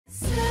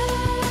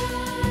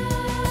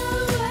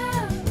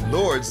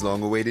Lorde's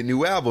long-awaited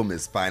new album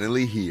is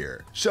finally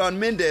here. Shawn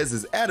Mendes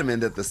is adamant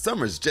that the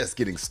summer's just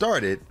getting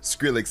started,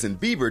 Skrillex and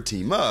Bieber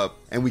team up,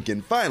 and we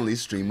can finally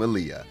stream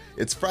Aaliyah.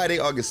 It's Friday,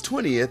 August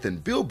 20th,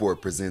 and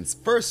Billboard presents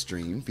First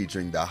Stream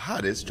featuring the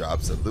hottest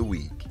drops of the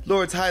week.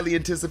 Lorde's highly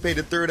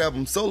anticipated third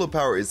album, Solar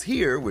Power, is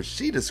here, which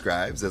she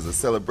describes as a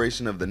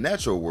celebration of the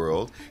natural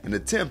world, an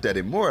attempt at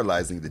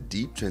immortalizing the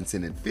deep,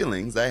 transcendent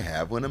feelings I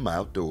have when I'm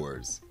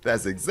outdoors.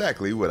 That's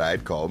exactly what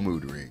I'd call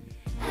mood ring.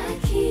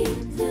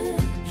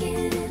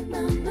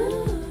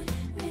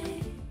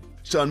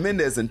 Shawn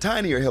Mendes and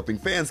Tiny are helping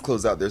fans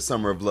close out their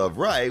summer of love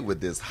right with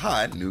this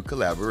hot new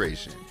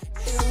collaboration.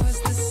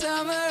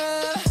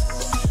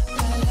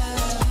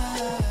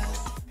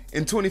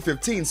 In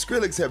 2015,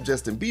 Skrillex helped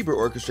Justin Bieber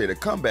orchestrate a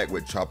comeback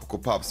with tropical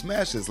pop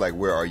smashes like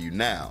Where Are You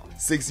Now?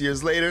 6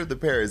 years later, the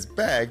pair is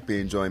back,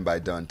 being joined by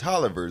Don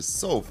Toliver's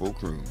soulful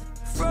croon.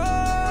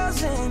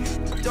 Frozen,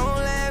 don't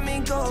let me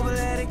go, but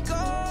let it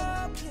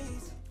go,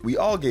 please. We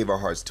all gave our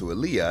hearts to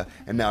Aaliyah,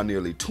 and now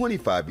nearly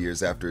 25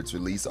 years after its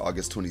release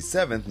August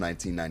 27,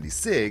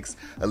 1996,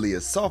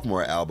 Aaliyah's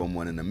sophomore album,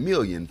 One in a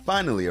Million,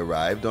 finally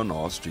arrived on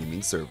all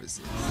streaming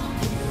services.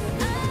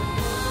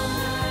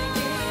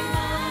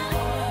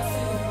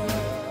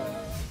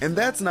 And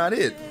that's not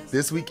it.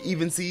 This week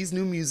even sees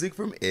new music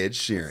from Ed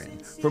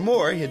Sheeran. For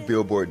more, hit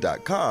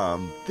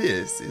Billboard.com.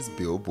 This is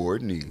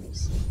Billboard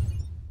News.